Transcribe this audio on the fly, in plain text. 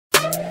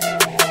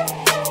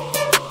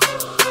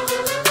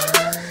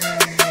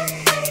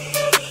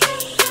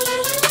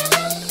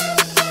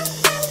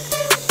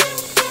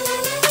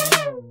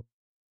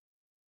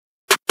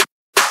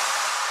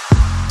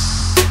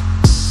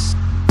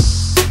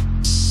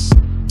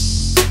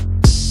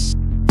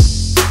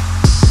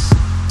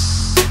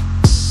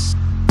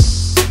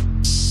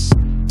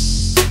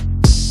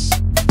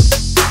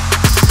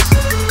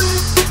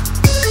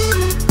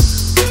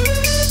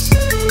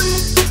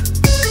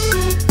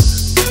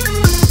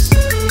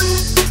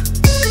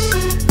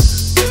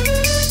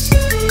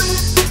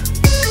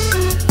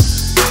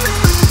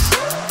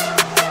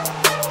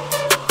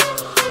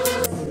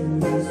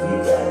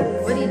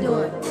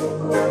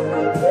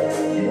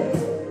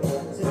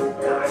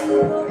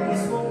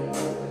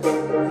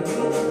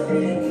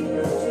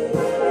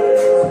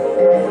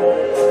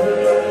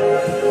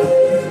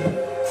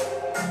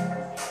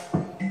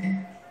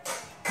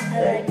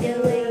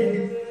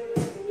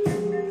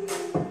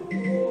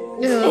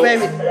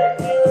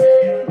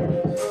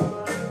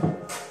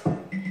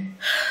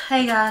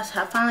Hey guys,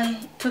 I finally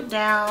took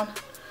down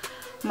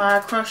my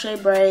crochet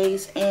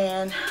braids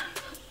and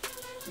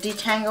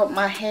detangled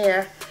my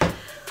hair.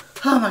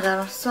 Oh my god,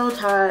 I'm so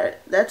tired.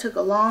 That took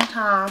a long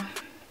time.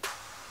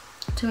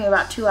 It took me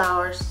about 2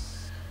 hours.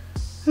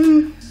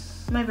 Maybe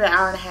an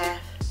hour and a half.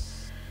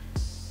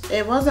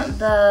 It wasn't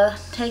the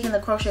taking the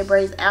crochet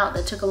braids out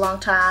that took a long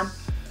time.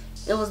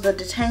 It was the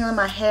detangling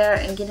my hair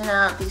and getting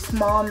out these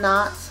small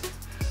knots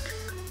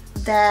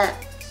that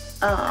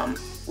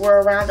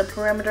were around the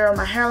perimeter of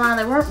my hairline.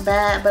 They weren't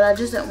bad, but I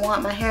just didn't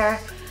want my hair,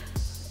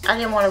 I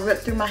didn't want to rip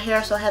through my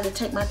hair, so I had to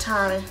take my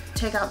time and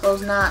take out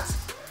those knots.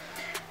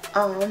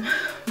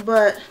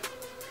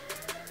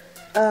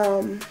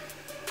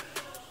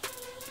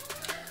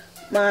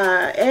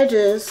 My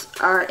edges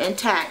are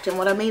intact, and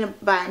what I mean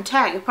by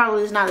intact, it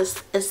probably is not as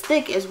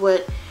thick as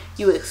what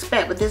you would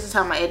expect, but this is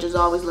how my edges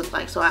always look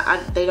like, so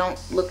they don't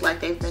look like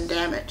they've been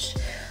damaged.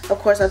 Of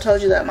course, I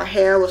told you that my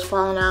hair was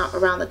falling out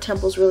around the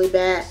temples really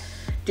bad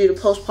due to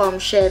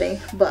postpartum shedding,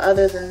 but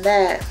other than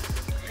that,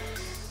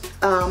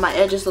 my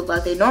edges look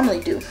like they normally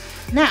do.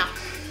 Now,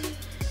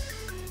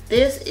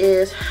 this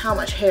is how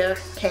much hair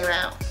came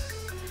out.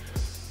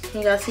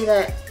 Can you guys see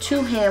that?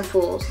 2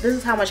 handfuls. This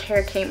is how much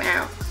hair came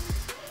out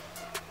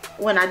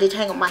when I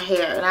detangled my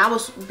hair, and I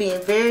was being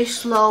very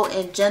slow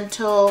and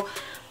gentle.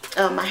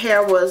 My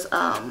hair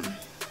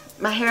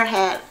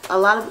had a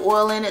lot of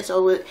oil in it,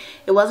 so it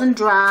wasn't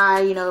dry,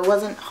 you know, it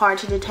wasn't hard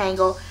to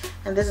detangle,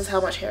 and this is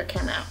how much hair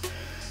came out.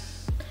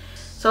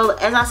 So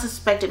as I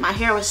suspected, my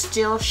hair was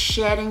still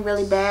shedding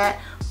really bad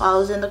while I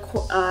was in the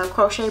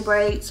crochet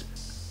braids,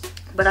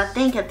 but I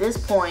think at this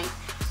point,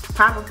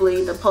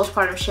 probably the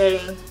postpartum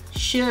shedding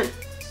should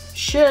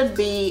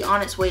be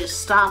on its way to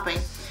stopping.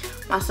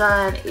 My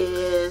son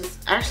is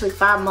actually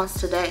 5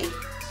 months today,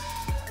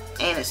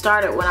 and it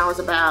started when I was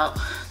about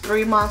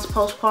 3 months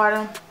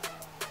postpartum.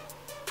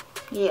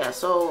 Yeah,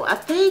 so I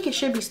think it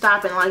should be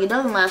stopping. Like, it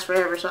doesn't last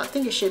forever, so I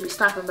think it should be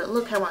stopping, but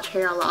look how much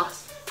hair I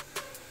lost.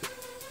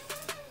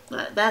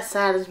 That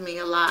saddens me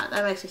a lot.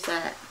 That makes me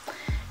sad.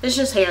 It's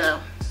just hair though.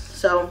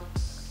 So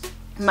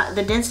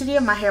the density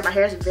of my hair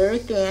is very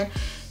thin.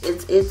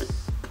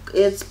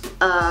 It's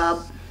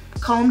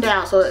combed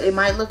out, so it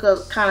might look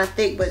kind of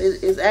thick, but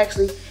it's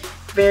actually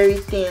very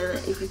thin.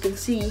 If you can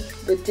see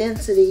the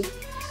density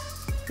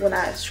when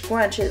I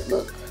scrunch it,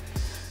 look,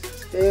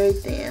 it's very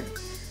thin.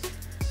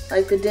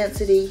 Like, the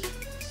density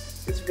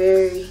is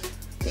very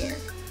thin.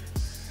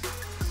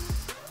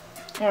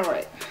 All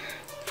right.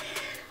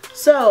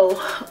 So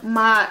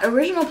my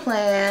original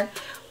plan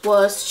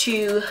was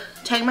to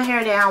take my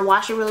hair down,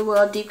 wash it really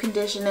well, deep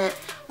condition it,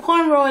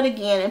 cornrow it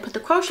again, and put the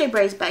crochet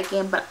braids back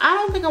in, but I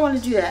don't think I want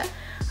to do that.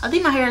 I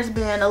think my hair has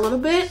been a little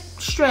bit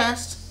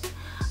stressed,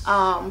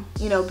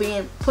 you know,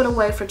 being put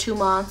away for 2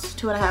 months,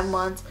 2.5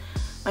 months.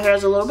 My hair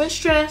is a little bit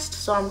stressed,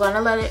 so I'm going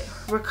to let it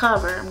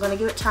recover. I'm going to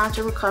give it time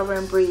to recover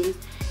and breathe.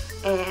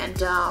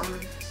 And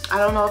I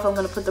don't know if I'm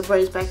going to put the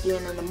braids back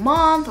in a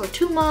month or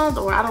 2 months,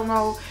 or I don't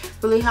know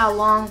really how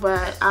long,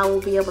 but I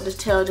will be able to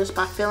tell just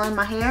by feeling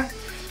my hair.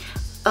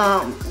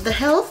 The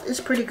health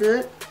is pretty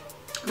good.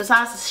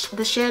 Besides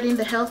the shedding,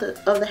 the health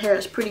of the hair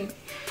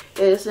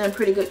is in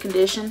pretty good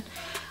condition.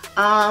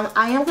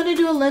 I am going to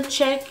do a length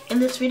check in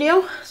this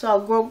video, so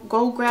I'll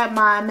go grab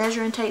my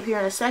measuring tape here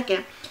in a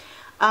second.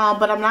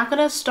 But I'm not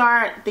going to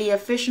start the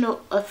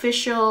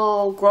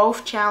official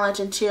growth challenge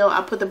until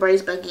I put the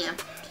braids back in.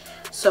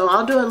 So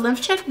I'll do a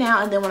length check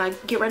now, and then when I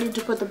get ready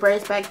to put the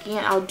braids back in,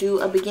 I'll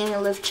do a beginning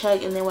length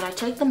check, and then when I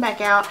take them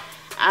back out,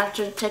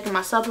 after taking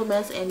my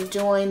supplements and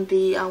doing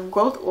the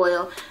growth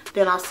oil,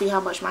 then I'll see how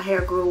much my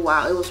hair grew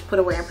while it was put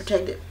away and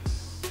protected.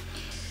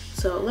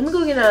 So let me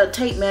go get a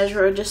tape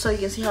measure just so you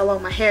can see how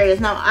long my hair is.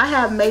 Now, I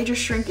have major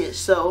shrinkage,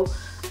 so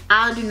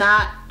I do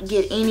not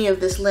get any of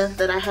this length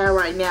that I have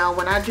right now.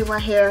 When I do my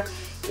hair,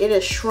 it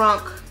is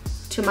shrunk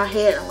to my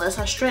head unless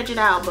I stretch it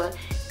out. But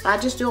if I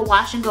just do a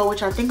wash and go,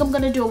 which I think I'm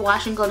going to do a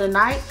wash and go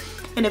tonight,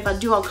 and if I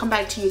do, I'll come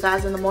back to you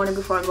guys in the morning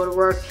before I go to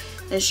work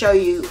and show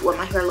you what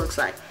my hair looks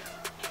like.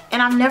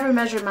 And I've never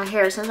measured my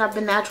hair. Since I've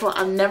been natural,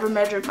 I've never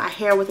measured my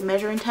hair with a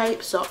measuring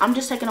tape. So I'm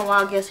just taking a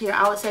wild guess here.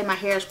 I would say my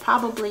hair is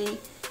probably,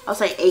 I'll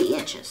say 8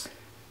 inches.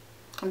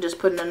 I'm just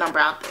putting a number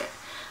out there.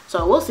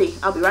 So we'll see.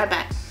 I'll be right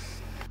back.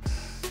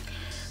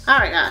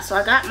 Alright guys, so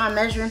I got my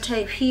measuring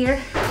tape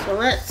here. So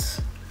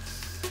let's,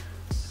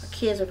 my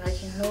kids are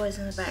making noise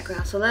in the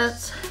background. So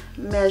let's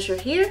measure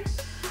here.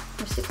 Let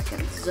me see if I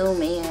can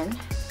zoom in.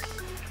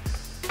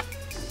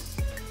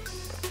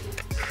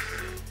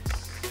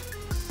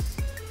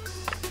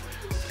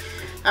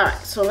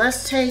 Alright, so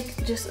let's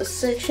take just a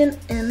section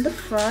in the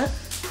front.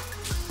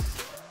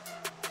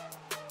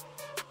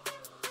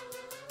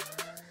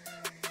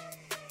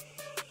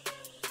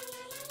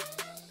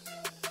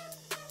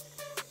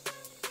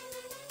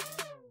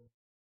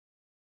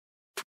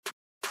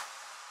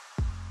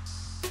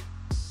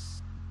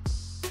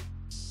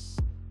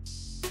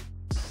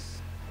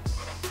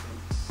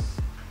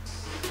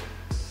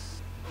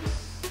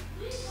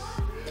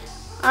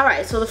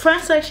 Alright, so the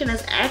front section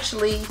is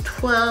actually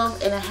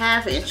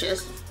 12.5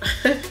 inches.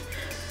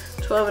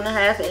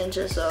 12.5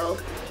 inches, so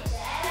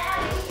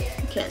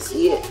you can't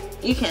see it.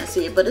 You can't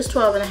see it, but it's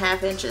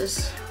 12.5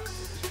 inches.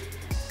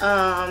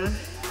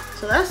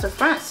 So that's the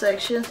front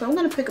section. So I'm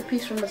gonna pick a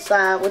piece from the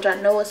side, which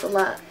I know is a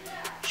lot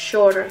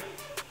shorter.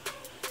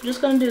 I'm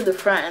just gonna do the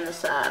front and the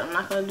side. I'm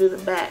not gonna do the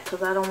back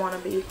because I don't want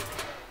to be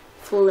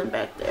fooling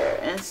back there.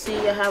 And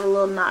see, I have a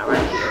little knot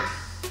right here.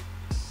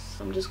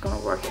 So I'm just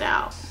gonna work it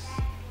out.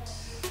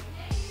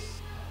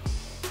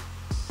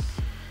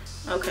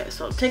 Okay,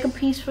 so take a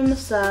piece from the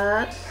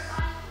side.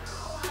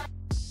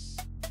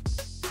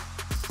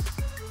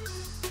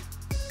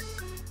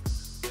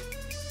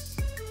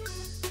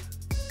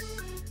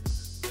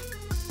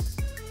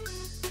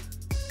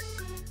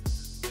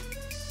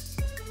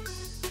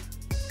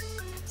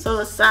 So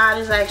the side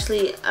is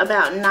actually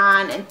about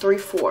 9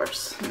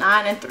 3/4.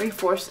 9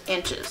 3/4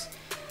 inches.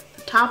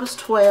 The top is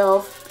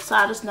 12, the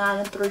side is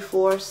 9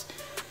 3/4.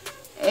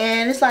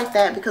 And it's like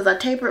that because I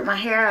tapered my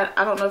hair.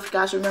 I don't know if you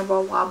guys remember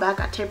a while back,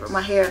 I tapered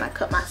my hair and I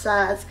cut my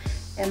sides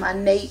and my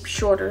nape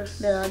shorter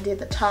than I did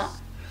the top.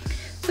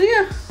 So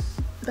yeah,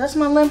 that's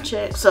my length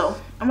check. So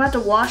I'm about to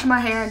wash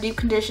my hair and deep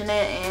condition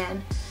it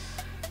and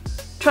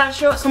try to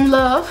show it some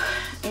love.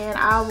 And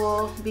I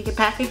will be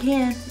back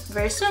again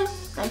very soon.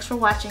 Thanks for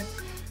watching.